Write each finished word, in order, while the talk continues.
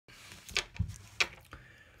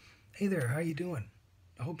Hey there, how you doing?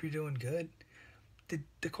 I hope you're doing good.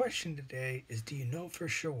 The question today is, do you know for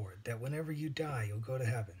sure that whenever you die, you'll go to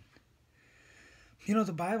heaven? You know,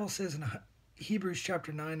 the Bible says in Hebrews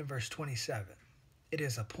chapter 9 and verse 27, it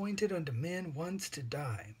is appointed unto men once to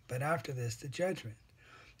die, but after this the judgment.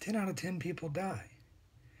 10 out of 10 people die.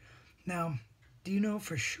 Now, do you know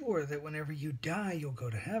for sure that whenever you die, you'll go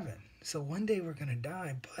to heaven? So one day we're going to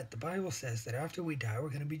die, but the Bible says that after we die, we're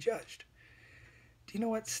going to be judged. Do you know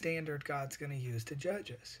what standard God's going to use to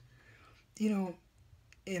judge us? You know,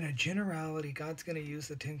 in a generality, God's going to use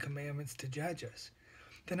the 10 Commandments to judge us.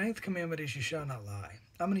 The ninth commandment is, you shall not lie.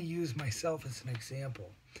 I'm going to use myself as an example.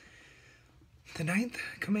 The ninth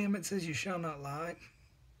commandment says, you shall not lie.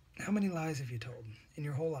 How many lies have you told in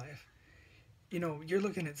your whole life? You know, you're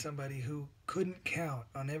looking at somebody who couldn't count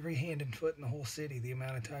on every hand and foot in the whole city the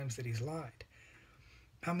amount of times that he's lied.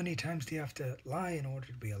 How many times do you have to lie in order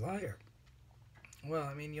to be a liar? Well,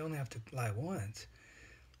 I mean, you only have to lie once.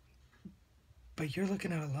 But you're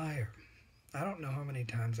looking at a liar. I don't know how many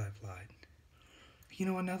times I've lied. You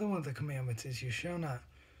know, another one of the commandments is, you shall not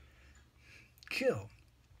kill.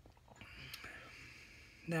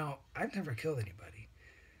 Now, I've never killed anybody.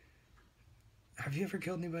 Have you ever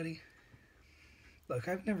killed anybody? Look,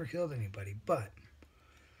 I've never killed anybody, but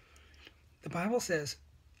the Bible says,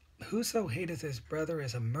 whoso hateth his brother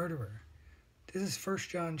is a murderer. This is 1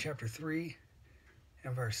 John chapter 3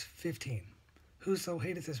 and verse 15. Whoso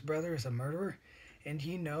hateth his brother is a murderer, and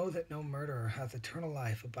ye know that no murderer hath eternal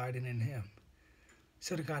life abiding in him.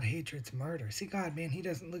 So to God, hatred's murder. See, God, man, he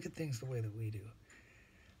doesn't look at things the way that we do.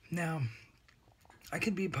 Now, I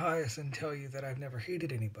could be pious and tell you that I've never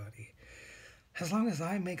hated anybody. As long as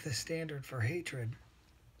I make the standard for hatred,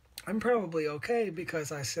 I'm probably okay,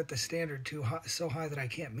 because I set the standard too high, so high that I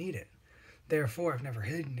can't meet it. Therefore, I've never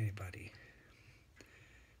hated anybody.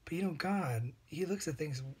 But you know, God, he looks at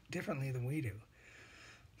things differently than we do.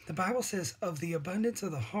 The Bible says, of the abundance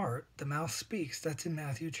of the heart, the mouth speaks. That's in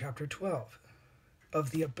Matthew chapter 12.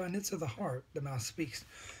 Of the abundance of the heart, the mouth speaks.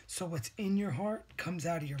 So what's in your heart comes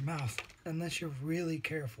out of your mouth, unless you're really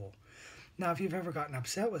careful. Now, if you've ever gotten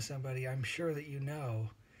upset with somebody, I'm sure that you know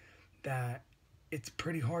that it's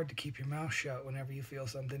pretty hard to keep your mouth shut whenever you feel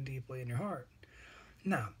something deeply in your heart.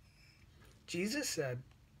 Now, Jesus said,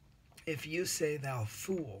 if you say, thou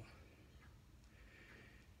fool,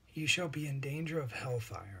 you shall be in danger of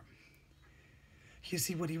hellfire. You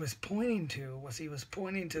see, what he was pointing to was, he was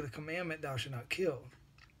pointing to the commandment, thou shalt not kill.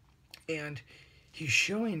 And he's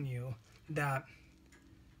showing you that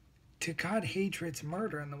to God, hatred's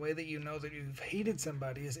murder. And the way that you know that you've hated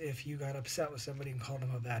somebody is if you got upset with somebody and called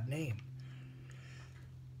them a bad name.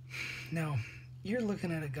 Now, you're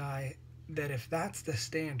looking at a guy that, if that's the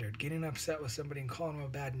standard, getting upset with somebody and calling them a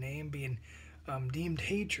bad name, being deemed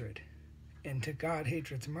hatred, and to God,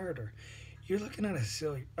 hatred's murder, you're looking at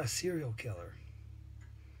a serial killer.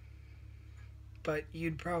 But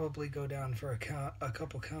you'd probably go down for a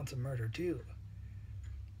couple counts of murder too.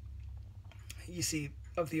 You see,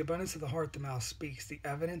 of the abundance of the heart, the mouth speaks. The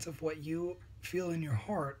evidence of what you feel in your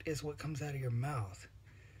heart is what comes out of your mouth.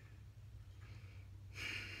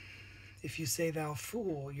 If you say, thou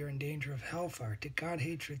fool, you're in danger of hellfire. To God,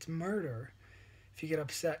 hatred's murder. If you get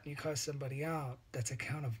upset and you cuss somebody out, that's a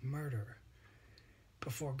count of murder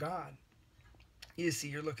before God. You see,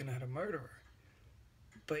 you're looking at a murderer.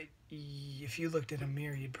 But if you looked in a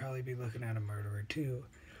mirror, you'd probably be looking at a murderer too,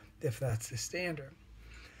 if that's the standard.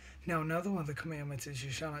 Now, another one of the commandments is,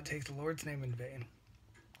 you shall not take the Lord's name in vain.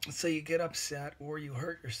 So you get upset or you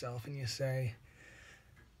hurt yourself and you say,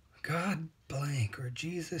 God blank, or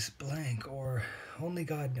Jesus blank, or only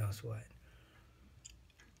God knows what.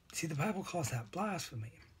 See, the Bible calls that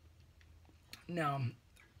blasphemy. Now,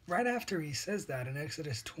 right after he says that in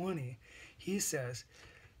Exodus 20, he says,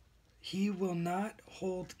 he will not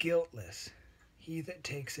hold guiltless he that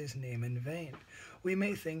takes his name in vain. We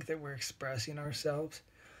may think that we're expressing ourselves.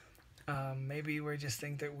 Maybe we just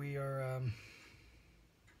think that we're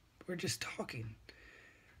just talking.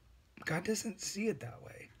 God doesn't see it that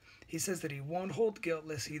way. He says that he won't hold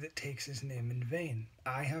guiltless he that takes his name in vain.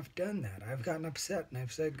 I have done that. I've gotten upset and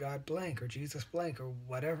I've said God blank or Jesus blank or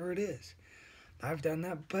whatever it is. I've done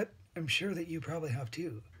that, but I'm sure that you probably have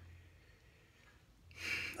too.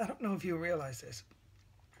 I don't know if you realize this,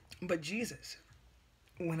 but Jesus,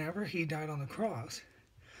 whenever he died on the cross,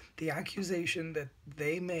 the accusation that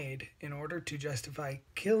they made in order to justify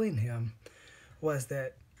killing him was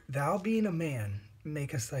that, thou being a man,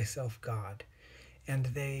 makest thyself God. And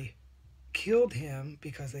they killed him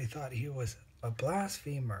because they thought he was a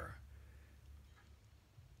blasphemer.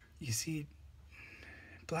 You see,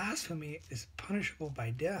 blasphemy is punishable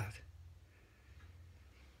by death.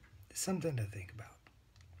 Something to think about.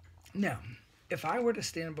 Now, if I were to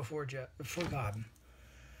stand before God,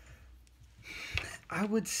 I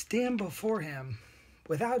would stand before him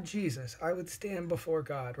without Jesus. I would stand before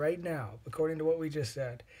God right now, according to what we just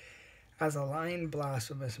said, as a lying,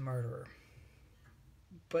 blasphemous murderer.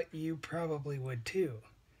 But you probably would too.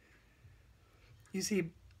 You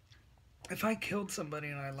see, if I killed somebody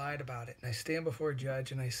and I lied about it, and I stand before a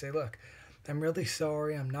judge and I say, look, I'm really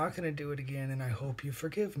sorry, I'm not going to do it again, and I hope you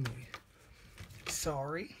forgive me.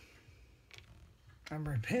 Sorry. I'm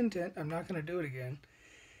repentant, I'm not going to do it again.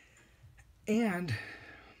 And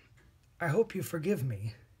I hope you forgive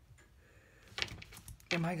me.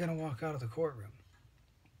 Am I going to walk out of the courtroom?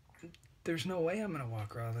 There's no way I'm going to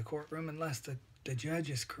walk out of the courtroom unless the judge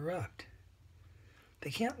is corrupt. They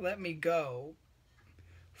can't let me go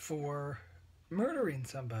for murdering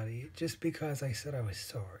somebody just because I said I was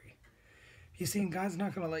sorry. You see, God's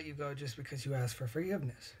not going to let you go just because you ask for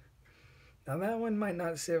forgiveness. Now that one might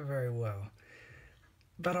not sit very well,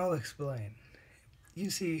 but I'll explain.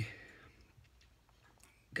 You see,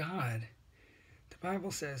 God, the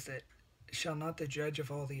Bible says that shall not the judge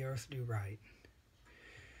of all the earth do right?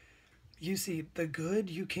 You see, the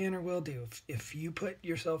good you can or will do, if you put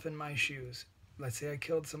yourself in my shoes, let's say I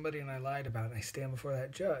killed somebody and I lied about it and I stand before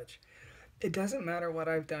that judge, it doesn't matter what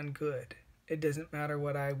I've done good. It doesn't matter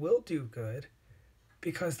what I will do good,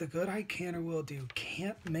 because the good I can or will do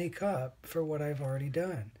can't make up for what I've already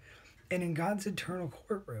done. And in God's eternal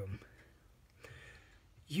courtroom,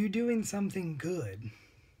 you doing something good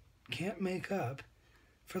can't make up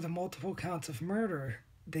for the multiple counts of murder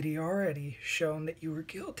that he already shown that you were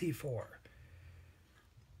guilty for.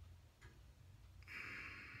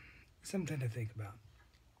 Something to think about.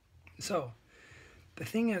 So, the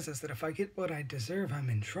thing is that if I get what I deserve, I'm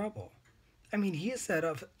in trouble. I mean, he said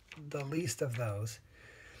of the least of those,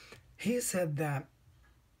 he said that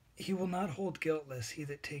he will not hold guiltless he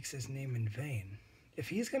that takes his name in vain. If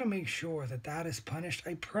he's going to make sure that that is punished,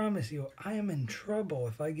 I promise you, I am in trouble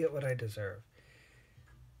if I get what I deserve.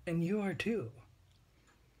 And you are too.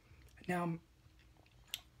 Now,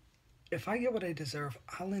 if I get what I deserve,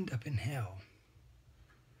 I'll end up in hell.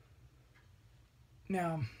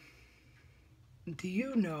 Now, do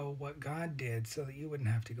you know what God did so that you wouldn't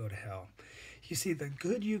have to go to hell? You see, the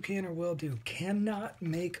good you can or will do cannot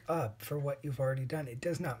make up for what you've already done. It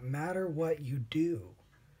does not matter what you do.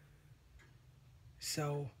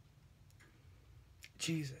 So,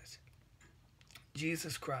 Jesus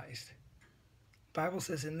Christ. Bible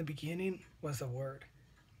says, in the beginning was the Word,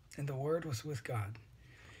 and the Word was with God,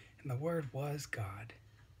 and the Word was God.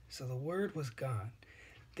 So the Word was God.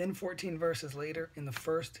 Then 14 verses later, in the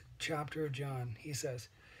first chapter of John, he says,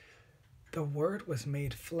 the Word was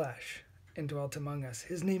made flesh and dwelt among us.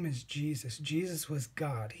 His name is Jesus. Jesus was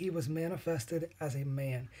God. He was manifested as a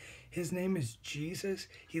man. His name is Jesus.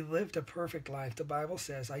 He lived a perfect life. The Bible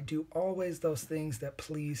says, I do always those things that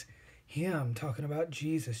please him. Talking about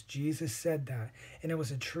Jesus. Jesus said that, and it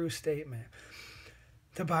was a true statement.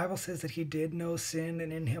 The Bible says that he did no sin,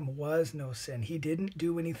 and in him was no sin. He didn't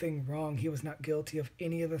do anything wrong. He was not guilty of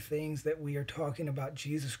any of the things that we are talking about.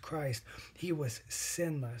 Jesus Christ, he was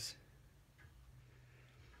sinless.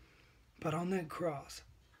 But on that cross,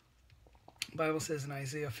 the Bible says in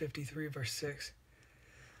Isaiah 53 verse 6,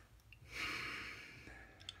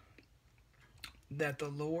 that the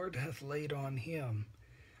Lord hath laid on him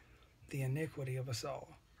the iniquity of us all.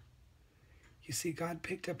 You see, God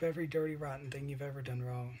picked up every dirty, rotten thing you've ever done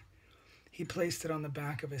wrong. He placed it on the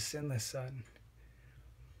back of his sinless Son.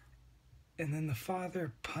 And then the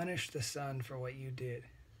Father punished the Son for what you did.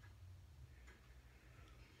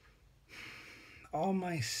 All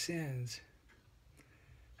my sins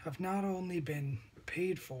have not only been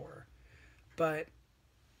paid for, but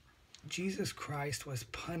Jesus Christ was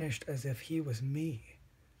punished as if he was me.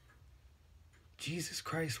 Jesus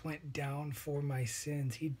Christ went down for my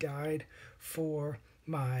sins. He died for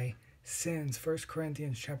my sins. 1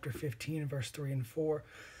 Corinthians chapter 15, verse 3 and 4.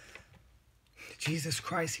 Jesus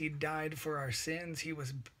Christ, he died for our sins.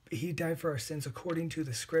 He died for our sins according to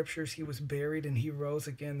the scriptures. He was buried and he rose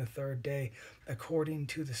again the third day according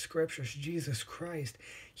to the scriptures. Jesus Christ,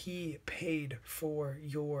 he paid for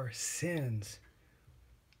your sins.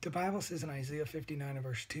 The Bible says in Isaiah 59 and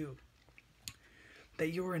verse 2,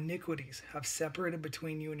 that your iniquities have separated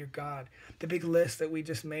between you and your God. The big list that we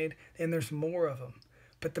just made, and there's more of them,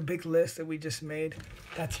 but the big list that we just made,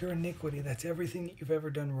 that's your iniquity. That's everything that you've ever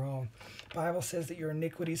done wrong. The Bible says that your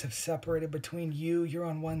iniquities have separated between you. You're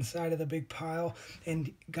on one side of the big pile,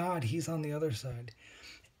 and God, he's on the other side.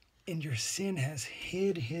 And your sin has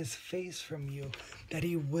hid his face from you, that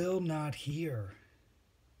he will not hear.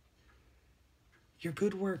 Your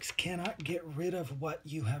good works cannot get rid of what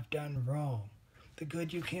you have done wrong. The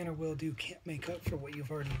good you can or will do can't make up for what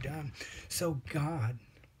you've already done. So God,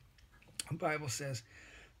 the Bible says,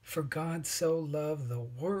 for God so loved the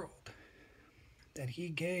world that he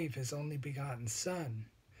gave his only begotten Son,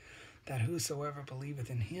 that whosoever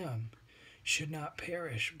believeth in him should not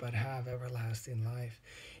perish but have everlasting life.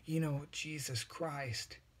 You know, Jesus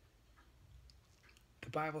Christ, the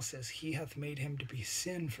Bible says he hath made him to be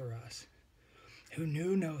sin for us, who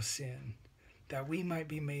knew no sin, that we might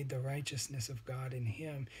be made the righteousness of God in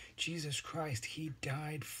him. Jesus Christ, he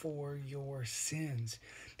died for your sins.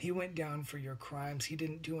 He went down for your crimes. He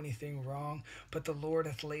didn't do anything wrong, but the Lord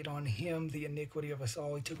hath laid on him the iniquity of us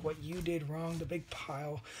all. He took what you did wrong, the big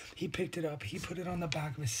pile, he picked it up, he put it on the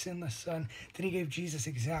back of his sinless Son. Then he gave Jesus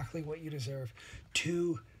exactly what you deserve,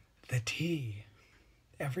 to the T.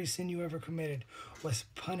 Every sin you ever committed was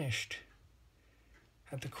punished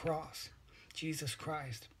at the cross. Jesus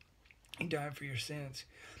Christ, he died for your sins.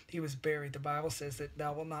 He was buried. The Bible says that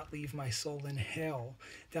thou wilt not leave my soul in hell.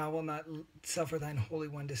 Thou wilt not suffer thine Holy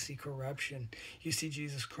One to see corruption. You see,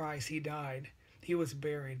 Jesus Christ, he died. He was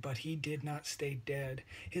buried, but he did not stay dead.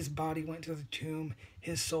 His body went to the tomb.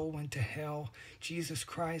 His soul went to hell. Jesus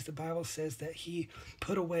Christ, the Bible says that he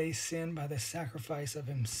put away sin by the sacrifice of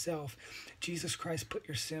himself. Jesus Christ put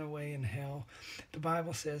your sin away in hell. The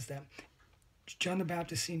Bible says that John the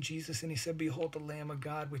Baptist seen Jesus and he said, behold the Lamb of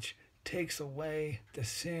God, which takes away the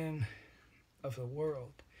sin of the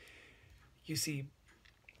world. You see,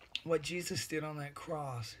 what Jesus did on that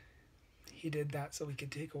cross, he did that so he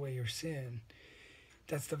could take away your sin.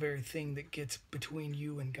 That's the very thing that gets between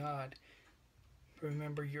you and God.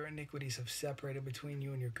 Remember, your iniquities have separated between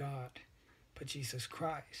you and your God. But Jesus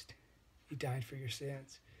Christ, he died for your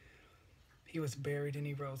sins. He was buried and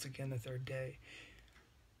he rose again the third day.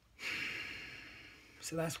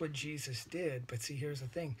 So that's what Jesus did. But see, here's the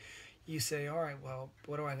thing. You say, all right, well,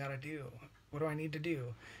 what do I got to do? What do I need to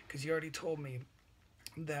do? Because you already told me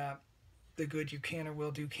that the good you can or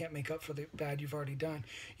will do can't make up for the bad you've already done.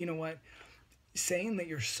 You know what? Saying that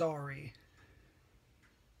you're sorry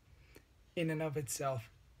in and of itself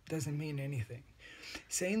doesn't mean anything.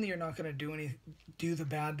 Saying that you're not going to do the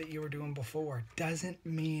bad that you were doing before doesn't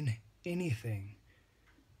mean anything.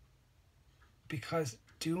 Because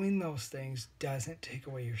doing those things doesn't take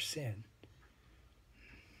away your sin.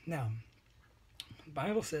 Now, the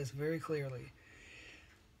Bible says very clearly,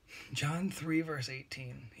 John 3 verse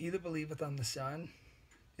 18, he that believeth on the Son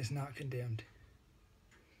is not condemned.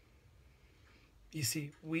 You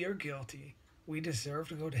see, we are guilty. We deserve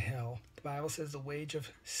to go to hell. The Bible says the wage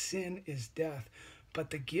of sin is death, but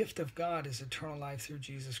the gift of God is eternal life through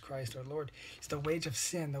Jesus Christ our Lord. It's the wage of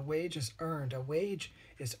sin. The wage is earned. A wage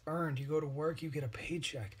is earned. You go to work, you get a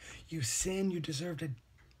paycheck. You sin, you deserve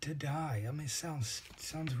to die. I mean, it sounds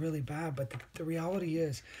really bad, but the reality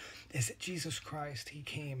is that Jesus Christ, he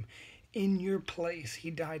came in your place.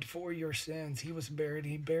 He died for your sins. He was buried.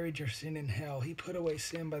 He buried your sin in hell. He put away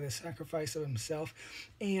sin by the sacrifice of himself.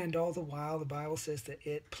 And all the while, the Bible says that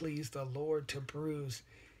it pleased the Lord to bruise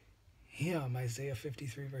him. Isaiah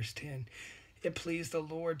 53 verse 10. It pleased the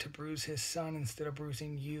Lord to bruise his Son instead of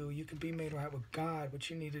bruising you. You can be made right with God. What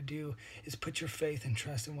you need to do is put your faith and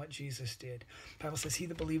trust in what Jesus did. The Bible says, he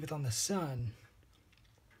that believeth on the Son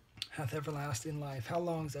hath everlasting life. How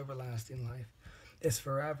long is everlasting life? It's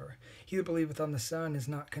forever. He that believeth on the Son is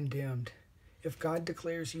not condemned. If God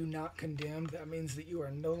declares you not condemned, that means that you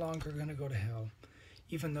are no longer going to go to hell,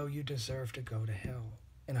 even though you deserve to go to hell.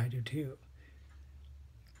 And I do too.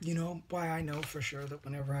 You know why I know for sure that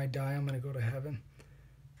whenever I die, I'm going to go to heaven?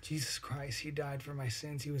 Jesus Christ, he died for my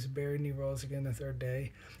sins. He was buried and he rose again the third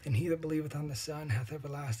day. And he that believeth on the Son hath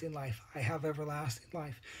everlasting life. I have everlasting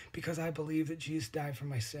life because I believe that Jesus died for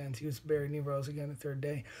my sins. He was buried and he rose again the third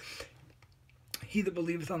day. He that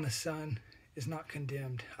believeth on the Son is not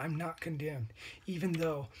condemned. I'm not condemned, even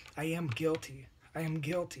though I am guilty. I am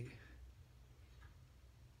guilty.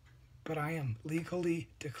 But I am legally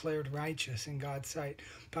declared righteous in God's sight.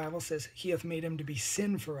 The Bible says he hath made him to be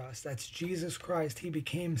sin for us. That's Jesus Christ. He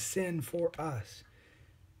became sin for us.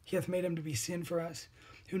 He hath made him to be sin for us,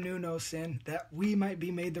 who knew no sin, that we might be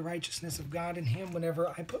made the righteousness of God in him whenever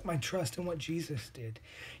I put my trust in what Jesus did.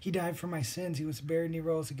 He died for my sins. He was buried and he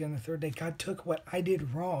rose again the third day. God took what I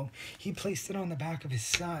did wrong. He placed it on the back of his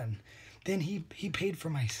Son. Then he paid for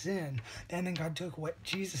my sin. And then God took what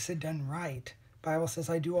Jesus had done right. Bible says,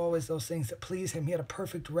 I do always those things that please him. He had a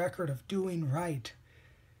perfect record of doing right.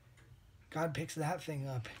 God picks that thing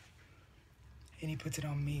up and he puts it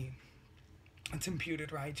on me. It's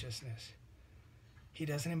imputed righteousness. He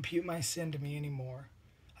doesn't impute my sin to me anymore.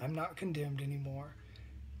 I'm not condemned anymore.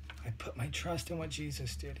 I put my trust in what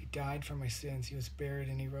Jesus did. He died for my sins. He was buried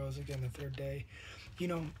and he rose again the third day. You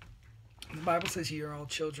know, the Bible says you are all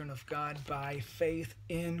children of God by faith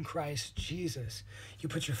in Christ Jesus. You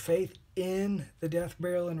put your faith in the death,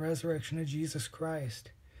 burial, and resurrection of Jesus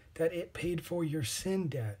Christ, that it paid for your sin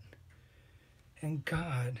debt. And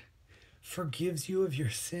God forgives you of your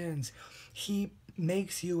sins. He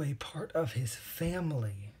makes you a part of his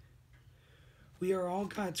family. We are all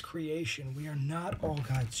God's creation. We are not all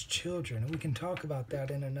God's children. We can talk about that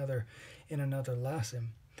in another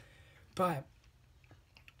lesson. But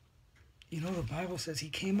you know, the Bible says he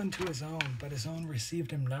came unto his own, but his own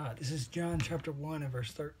received him not. This is John chapter 1 and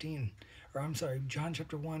verse 13. Or I'm sorry, John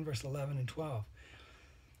chapter 1, verse 11 and 12.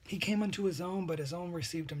 He came unto his own, but his own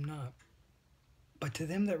received him not. But to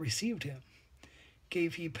them that received him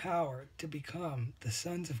gave he power to become the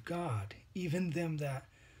sons of God, even them that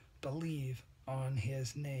believe on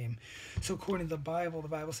his name. So according to the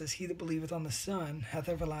Bible says, he that believeth on the Son hath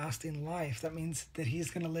everlasting life. That means that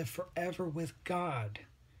he's going to live forever with God.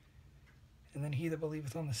 And then he that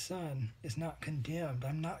believeth on the Son is not condemned.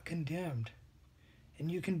 I'm not condemned.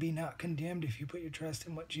 And you can be not condemned if you put your trust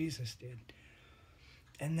in what Jesus did.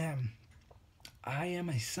 And then, I am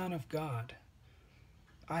a son of God.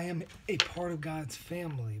 I am a part of God's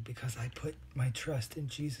family because I put my trust in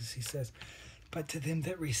Jesus. He says, but to them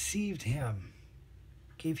that received him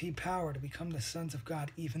gave he power to become the sons of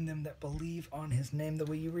God, even them that believe on his name. The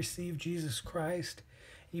way you receive Jesus Christ,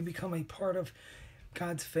 you become a part of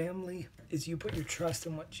God's family, is you put your trust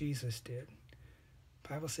in what Jesus did. The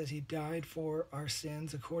Bible says he died for our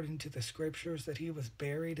sins according to the scriptures, that he was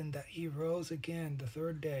buried and that he rose again the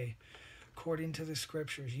third day. According to the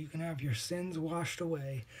scriptures, you can have your sins washed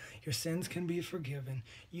away. Your sins can be forgiven.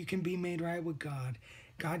 You can be made right with God.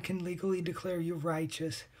 God can legally declare you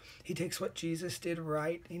righteous. He takes what Jesus did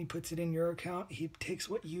right and he puts it in your account. He takes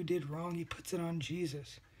what you did wrong, he puts it on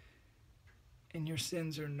Jesus. And your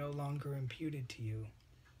sins are no longer imputed to you.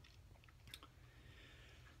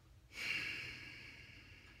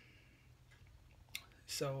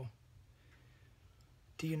 So,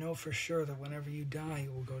 do you know for sure that whenever you die,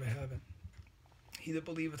 you will go to heaven? He that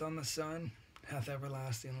believeth on the Son hath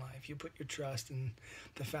everlasting life. You put your trust in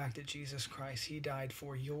the fact that Jesus Christ, he died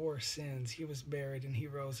for your sins. He was buried and he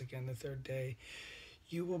rose again the third day.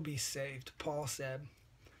 You will be saved. Paul said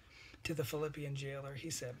to the Philippian jailer,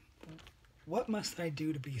 he said, what must I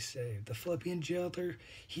do to be saved? The Philippian jailer,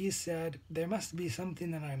 he said, there must be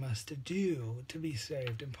something that I must do to be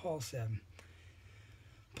saved. And Paul said,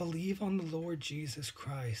 believe on the Lord Jesus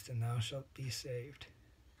Christ and thou shalt be saved.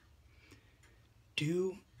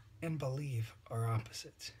 Do and believe are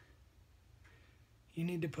opposites. You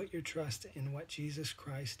need to put your trust in what Jesus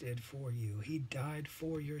Christ did for you. He died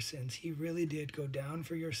for your sins. He really did go down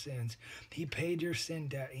for your sins. He paid your sin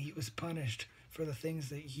debt. He was punished for the things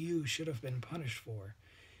that you should have been punished for.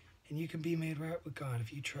 And you can be made right with God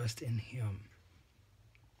if you trust in him.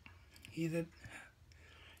 He that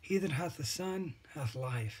hath the Son hath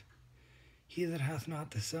life. He that hath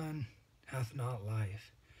not the Son hath not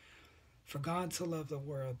life. For God so loved the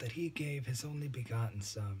world that he gave his only begotten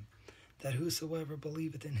Son, that whosoever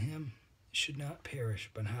believeth in him should not perish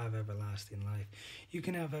but have everlasting life. You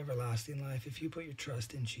can have everlasting life if you put your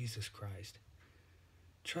trust in Jesus Christ.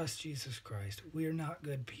 Trust Jesus Christ. We are not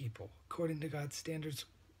good people. According to God's standards,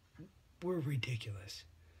 we're ridiculous.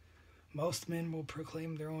 Most men will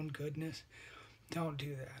proclaim their own goodness. Don't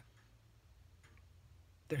do that.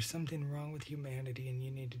 There's something wrong with humanity and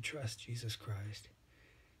you need to trust Jesus Christ.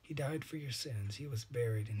 He died for your sins. He was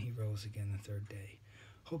buried and he rose again the third day.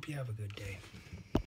 Hope you have a good day.